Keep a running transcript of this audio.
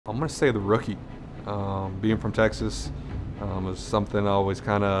I'm going to say the rookie. Being from Texas was something that always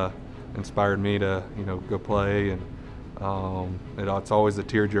kind of inspired me to, go play, and it's always a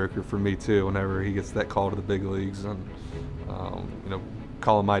tearjerker for me too whenever he gets that call to the big leagues. And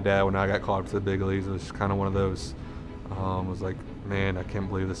calling my dad when I got called up to the big leagues was just kind of one of those. Was like, man, I can't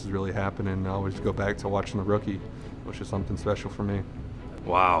believe this is really happening. I always go back to watching the rookie, which is something special for me.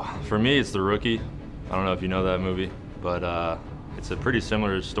 Wow, for me it's the rookie. I don't know if you know that movie, but it's a pretty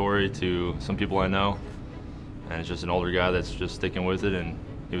similar story to some people I know, and it's just an older guy that's just sticking with it. And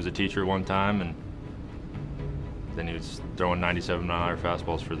he was a teacher one time, and then he was throwing 97-mile-an-hour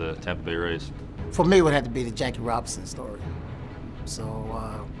fastballs for the Tampa Bay Rays. For me, it would have to be the Jackie Robinson story. So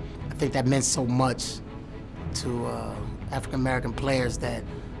I think that meant so much to African American players that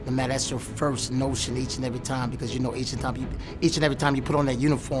no matter that's your first notion each and every time, because each and every time you put on that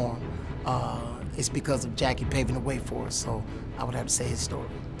uniform, it's because of Jackie paving the way for us. So I would have to say his story.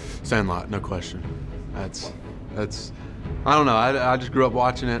 Sandlot, no question. That's I don't know. I just grew up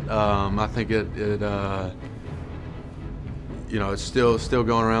watching it. I think it's still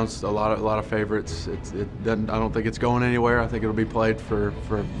going around. A lot of favorites. It doesn't. I don't think it's going anywhere. I think it'll be played for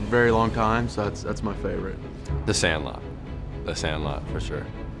a very long time. So that's my favorite. The Sandlot for sure,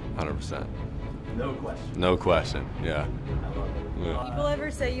 100%. No question. No question. Yeah. People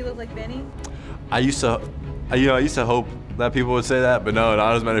ever say you look like Benny? I used to hope that people would say that, but no,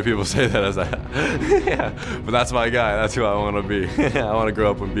 not as many people say that as that. Yeah, but that's my guy. That's who I want to be. I want to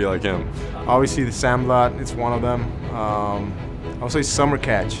grow up and be like him. Obviously, the Sandlot, it's one of them. I'll say Summer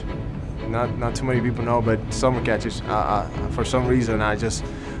Catch. Not too many people know, but Summer Catch is, for some reason, I just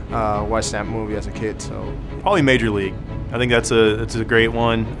watched that movie as a kid. So probably Major League. I think that's a great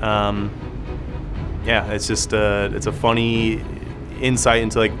one. Yeah, it's just it's a funny insight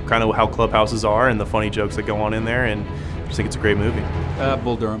into like kind of how clubhouses are and the funny jokes that go on in there, and I just think it's a great movie.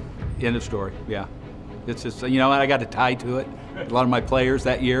 Bull Durham, end of story. Yeah, it's just I got a tie to it. A lot of my players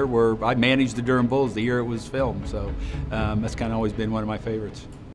that year I managed the Durham Bulls the year it was filmed, so that's kind of always been one of my favorites.